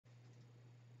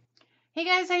Hey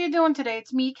guys, how you doing today?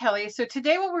 It's me, Kelly. So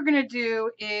today what we're going to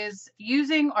do is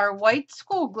using our white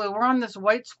school glue. We're on this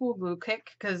white school glue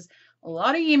kick because a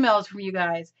lot of emails from you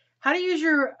guys. How to use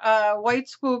your white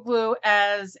school glue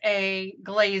as a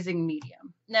glazing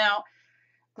medium. Now,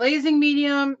 glazing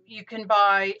medium you can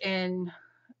buy in,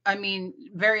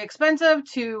 very expensive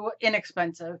to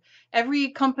inexpensive.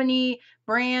 Every company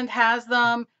brand has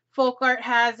them. Folk Art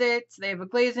has it. They have a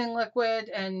glazing liquid,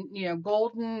 and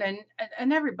Golden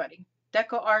and everybody.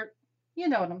 Deco Art, you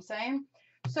know what I'm saying.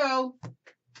 So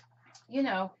you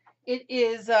know it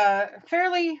is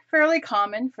fairly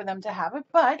common for them to have it,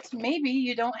 but maybe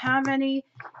you don't have any,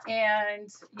 and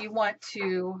you want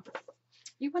to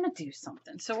do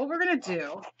something. So what we're gonna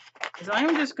do is I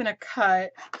am just gonna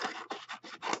cut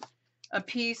a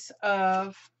piece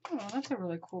of, oh, that's a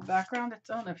really cool background. I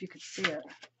don't know if you could see it.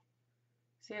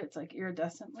 See it? It's like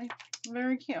iridescently.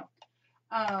 Very cute.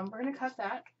 We're going to cut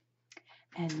that.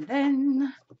 And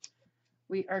then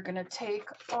we are going to take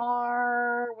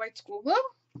our white school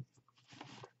glue.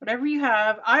 Whatever you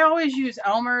have. I always use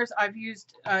Elmer's. I've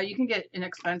used, you can get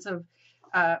inexpensive,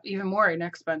 even more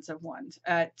inexpensive ones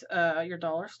at your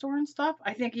dollar store and stuff.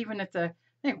 I think even at I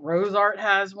think Rose Art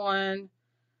has one.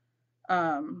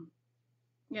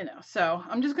 So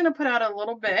I'm just going to put out a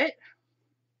little bit,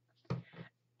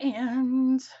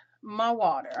 and my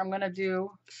water. I'm going to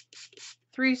do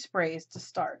 3 sprays to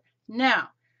start. Now,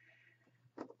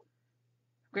 I'm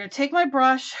going to take my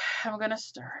brush. I'm going to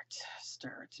stir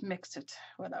it, mix it,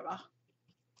 whatever.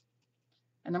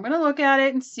 And I'm going to look at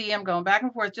it and see. I'm going back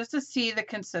and forth just to see the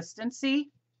consistency.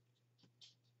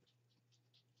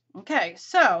 Okay,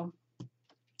 so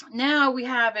now we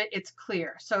have it. It's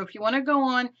clear. So if you want to go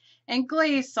on and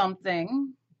glaze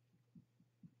something,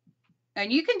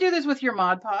 and you can do this with your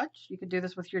Mod Podge. You can do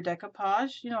this with your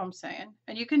decoupage. You know what I'm saying?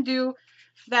 And you can do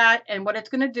that, and what it's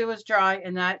going to do is dry,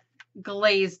 and that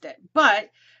glazed it. But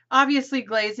obviously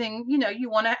glazing, you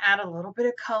want to add a little bit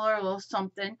of color, a little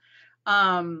something.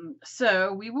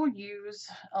 So we will use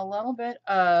a little bit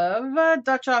of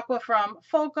Dutch Aqua from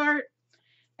Folk Art,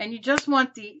 and you just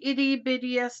want the itty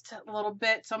bittiest little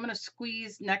bit. So I'm going to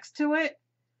squeeze next to it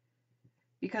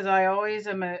because I always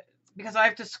am because I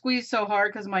have to squeeze so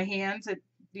hard because my hands, it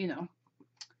this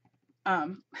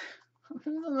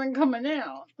isn't coming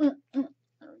out. There we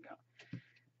go.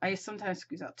 I sometimes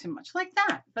squeeze out too much like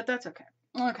that, but that's okay.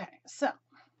 Okay, so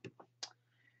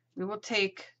we will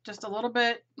take just a little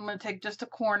bit. I'm going to take just a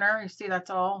corner. You see, that's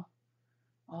all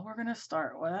we're going to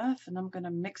start with, and I'm going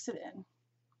to mix it in.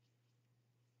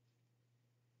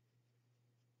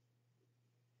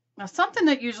 Now, something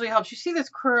that usually helps, you see this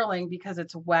curling because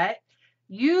it's wet.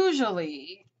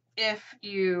 Usually, if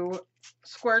you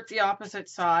squirt the opposite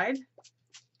side,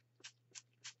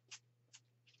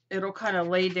 it'll kind of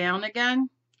lay down again.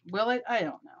 Will it? I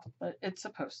don't know, but it's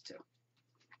supposed to.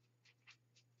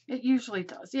 It usually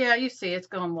does. Yeah, you see it's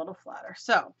going a little flatter.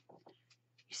 So,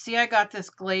 you see I got this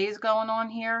glaze going on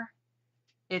here.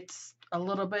 It's a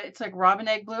little bit, it's like robin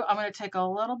egg blue. I'm going to take a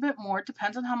little bit more. It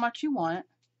depends on how much you want,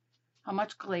 how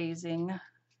much glazing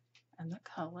and the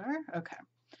color. Okay.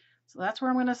 So that's where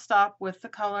I'm going to stop with the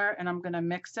color, and I'm going to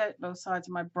mix it both sides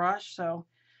of my brush so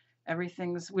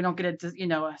we don't get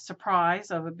a surprise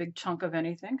of a big chunk of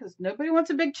anything, because nobody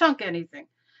wants a big chunk of anything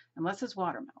unless it's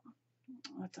watermelon.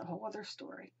 That's a whole other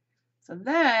story. So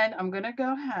then I'm going to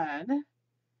go ahead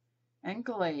and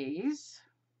glaze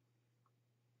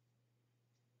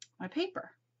my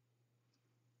paper.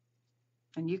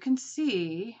 And you can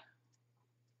see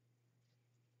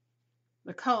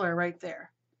the color right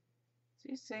there. So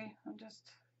you see, I'm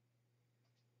just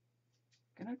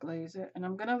gonna glaze it, and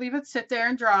I'm gonna leave it sit there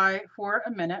and dry for a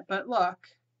minute. But look,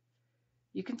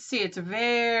 you can see it's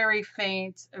very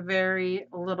faint, very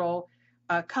little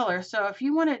color. So if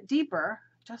you want it deeper,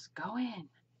 just go in. And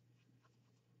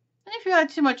if you had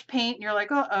too much paint and you're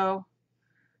like, uh-oh,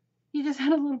 you just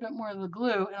add a little bit more of the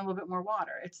glue and a little bit more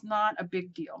water. It's not a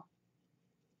big deal.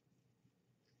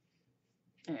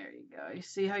 There you go. You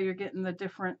see how you're getting the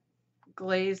different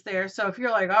glaze there. So if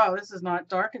you're like, oh, this is not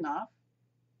dark enough,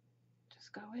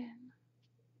 just go in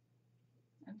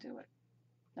and do it.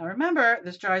 Now remember,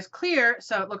 this dries clear,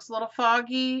 so it looks a little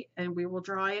foggy, and we will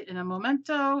dry it in a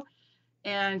momento,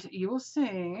 and you will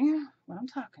see what I'm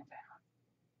talking about.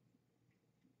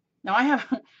 Now I have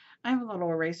little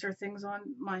eraser things on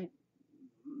my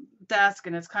desk,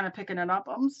 and it's kind of picking it up.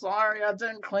 I'm sorry, I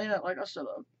didn't clean it like I should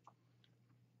have.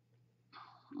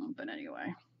 But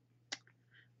anyway,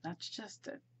 that's just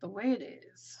it, the way it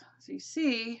is. So you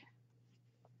see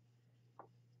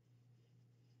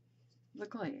the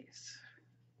glaze.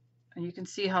 And you can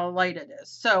see how light it is.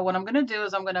 So what I'm going to do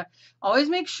is I'm going to always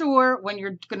make sure when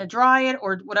you're going to dry it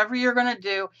or whatever you're going to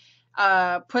do,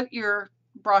 put your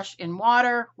brush in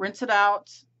water, rinse it out.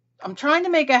 I'm trying to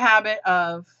make a habit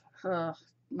of,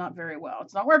 not very well,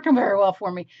 it's not working very well for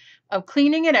me, of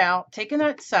cleaning it out, taking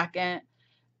that second,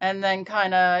 and then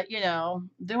kind of, you know,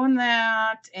 doing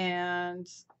that and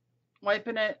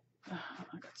wiping it. Oh,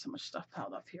 I got so much stuff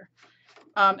piled up here.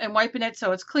 And wiping it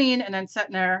so it's clean and then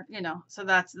setting there, you know, so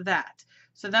that's that.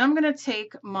 So then I'm going to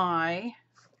take my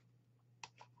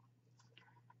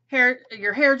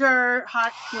your hair dryer,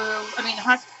 hot glue,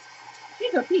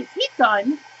 heat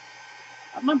gun.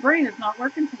 My brain is not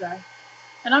working today.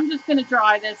 And I'm just going to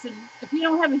dry this. And if you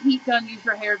don't have a heat gun, use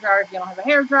your hair dryer. If you don't have a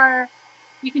hair dryer,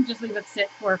 you can just leave it sit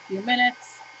for a few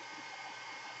minutes.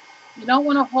 You don't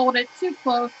want to hold it too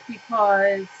close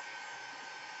because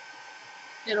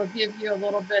it'll give you a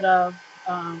little bit of,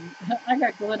 I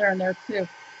got glitter in there too.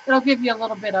 It'll give you a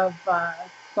little bit of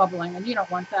bubbling, and you don't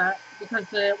want that because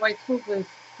the white school glue is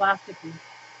plasticky.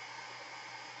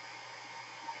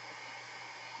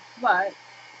 But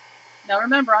now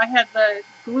remember, I had the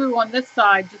glue on this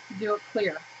side just to do it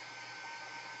clear.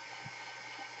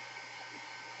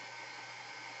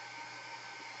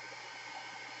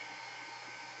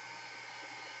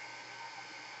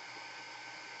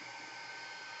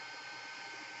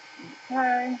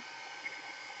 Okay.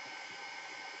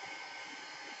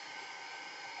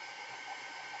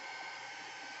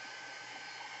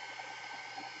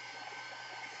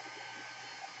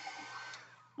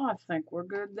 I think we're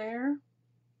good there.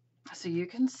 So you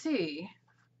can see,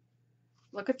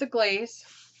 look at the glaze.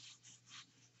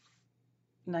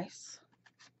 Nice.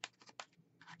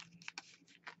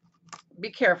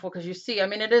 Be careful because you see, I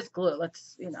mean, it is glue.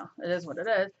 Let's, you know, it is what it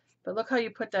is. But look how you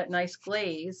put that nice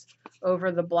glaze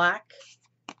over the black.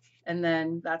 And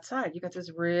then that side, you got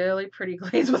this really pretty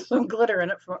glaze with some glitter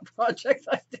in it from a project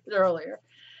I did earlier.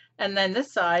 And then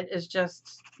this side is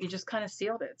just, you just kind of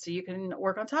sealed it so you can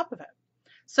work on top of it.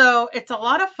 So it's a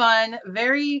lot of fun,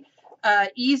 very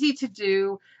easy to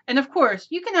do. And of course,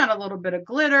 you can add a little bit of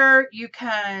glitter. You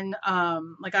can,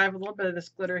 like I have a little bit of this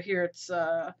glitter here. It's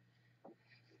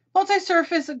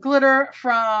multi-surface glitter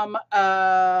from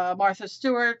Martha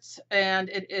Stewart's, and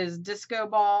it is Disco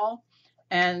Ball.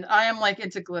 And I am like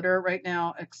into glitter right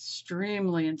now,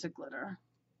 extremely into glitter.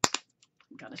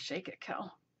 Gotta shake it,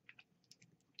 Kel.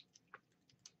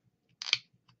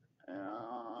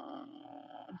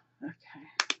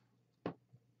 Okay.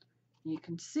 You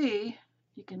can see,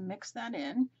 you can mix that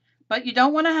in, but you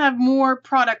don't want to have more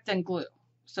product than glue.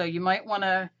 So you might want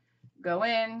to go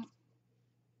in.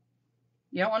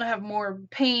 You don't want to have more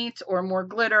paint or more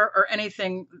glitter or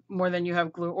anything more than you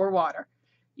have glue or water.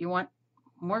 You want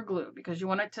more glue because you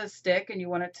want it to stick and you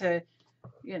want it to,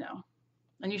 you know,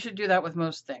 and you should do that with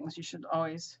most things. You should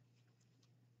always,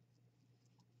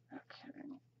 okay.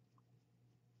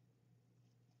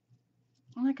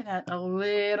 I can add a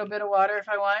little bit of water if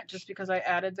I want, just because I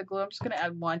added the glue. I'm just going to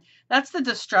add one. That's the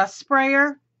Distress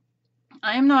Sprayer.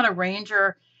 I am not a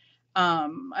Ranger. I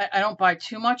don't buy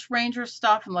too much Ranger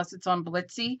stuff unless it's on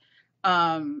Blitsy.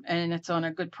 And it's on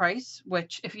a good price,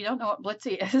 which if you don't know what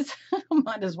Blitsy is,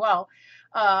 might as well.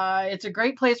 It's a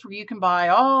great place where you can buy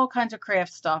all kinds of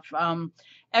craft stuff.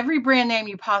 Every brand name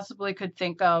you possibly could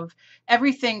think of,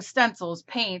 everything, stencils,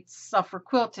 paints, stuff for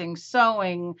quilting,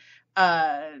 sewing,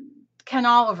 Ken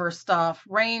Oliver stuff,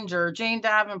 Ranger, Jane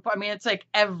Davenport. I mean, it's like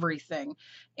everything.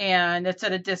 And it's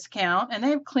at a discount and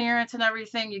they have clearance and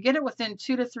everything. You get it within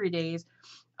 2 to 3 days.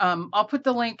 I'll put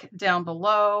the link down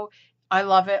below. I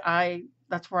love it.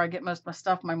 That's where I get most of my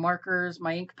stuff, my markers,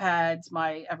 my ink pads,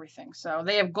 my everything. So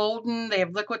they have Golden, they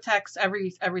have Liquitex,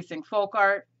 everything, folk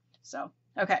art. So,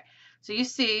 okay. So you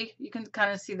see, you can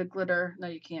kind of see the glitter. No,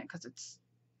 you can't because it's,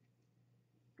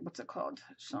 what's it called?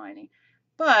 Shiny.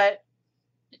 But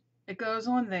it goes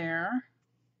on there.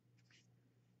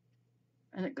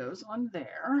 And it goes on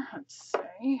there. Let's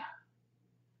see.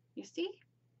 You see?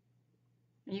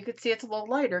 And you can see it's a little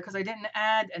lighter because I didn't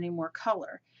add any more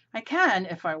color. I can,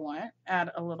 if I want,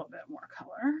 add a little bit more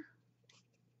color.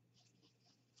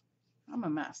 I'm a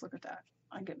mess. Look at that.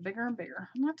 I get bigger and bigger.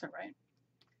 And that's all right.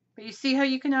 But you see how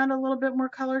you can add a little bit more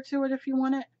color to it if you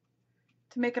want it?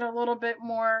 To make it a little bit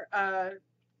more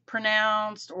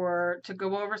pronounced or to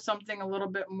go over something a little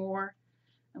bit more.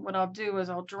 And what I'll do is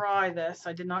I'll dry this.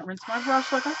 I did not rinse my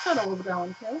brush like I said I was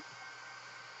going to.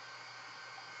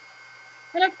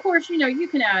 And of course, you know, you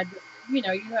can add, you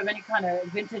know, you have any kind of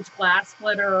vintage glass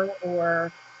glitter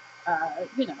or,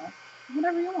 you know,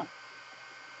 whatever you want.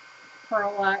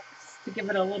 Pearl to give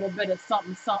it a little bit of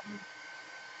something, something.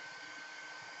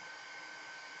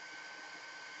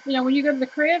 You know, when you go to the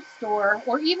craft store,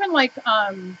 or even like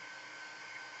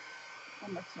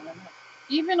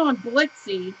even on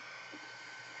Blitsy,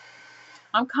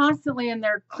 I'm constantly in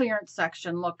their clearance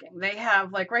section looking. They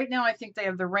have, like, right now, I think they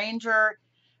have the Ranger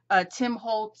Tim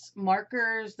Holtz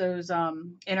markers, those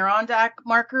Adirondack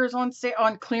markers on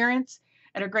clearance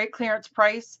at a great clearance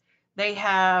price. They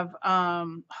have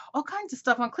all kinds of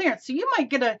stuff on clearance. So you might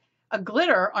get a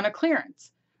glitter on a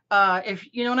clearance, if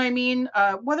you know what I mean,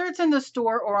 whether it's in the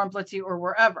store or on Blitsy or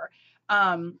wherever.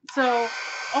 So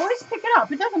always pick it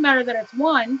up. It doesn't matter that it's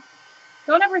one.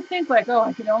 Don't ever think like, oh,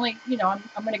 I can only, you know,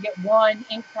 I'm going to get one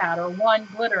ink pad or one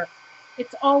glitter.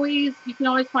 It's always, you can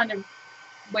always find a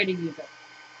way to use it.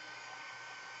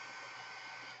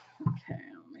 Okay,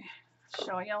 let me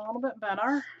show you a little bit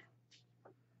better.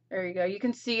 There you go. You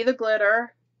can see the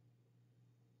glitter.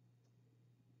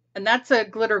 And that's a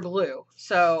glitter glue.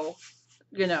 So,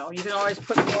 you know, you can always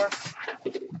put more.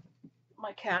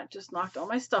 My cat just knocked all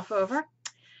my stuff over.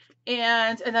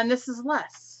 And then this is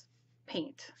less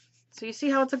paint. So you see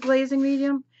how it's a glazing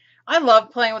medium? I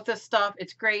love playing with this stuff.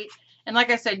 It's great. And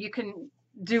like I said, you can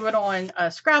do it on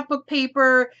scrapbook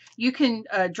paper. You can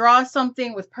draw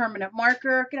something with permanent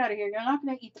marker. Get out of here. You're not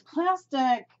going to eat the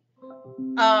plastic.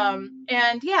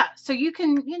 And yeah, so you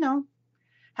can, you know,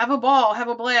 have a ball, have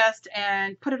a blast,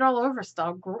 and put it all over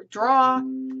stuff. Draw.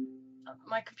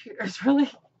 My computer is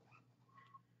really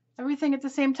everything at the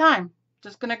same time.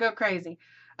 Just going to go crazy.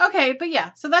 Okay, but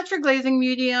yeah, so that's your glazing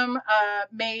medium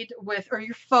made with, or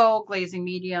your faux glazing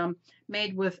medium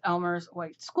made with Elmer's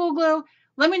white school glue.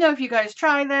 Let me know if you guys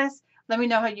try this. Let me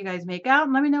know how you guys make out,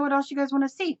 and let me know what else you guys want to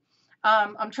see.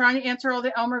 I'm trying to answer all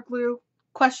the Elmer glue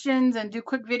questions and do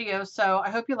quick videos, so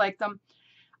I hope you like them.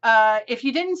 If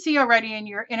you didn't see already and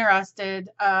you're interested,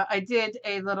 I did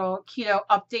a little keto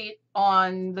update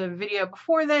on the video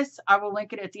before this. I will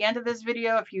link it at the end of this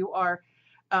video if you are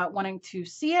wanting to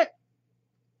see it.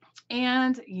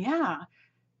 And yeah,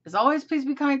 as always, please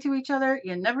be kind to each other.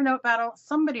 You never know what battle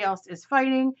somebody else is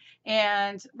fighting.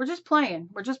 And we're just playing.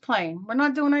 We're just playing. We're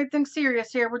not doing anything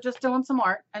serious here. We're just doing some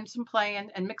art and some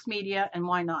playing and mixed media, and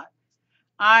why not?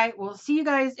 I will see you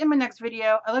guys in my next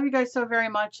video. I love you guys so very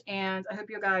much, and I hope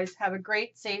you guys have a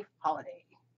great, safe holiday.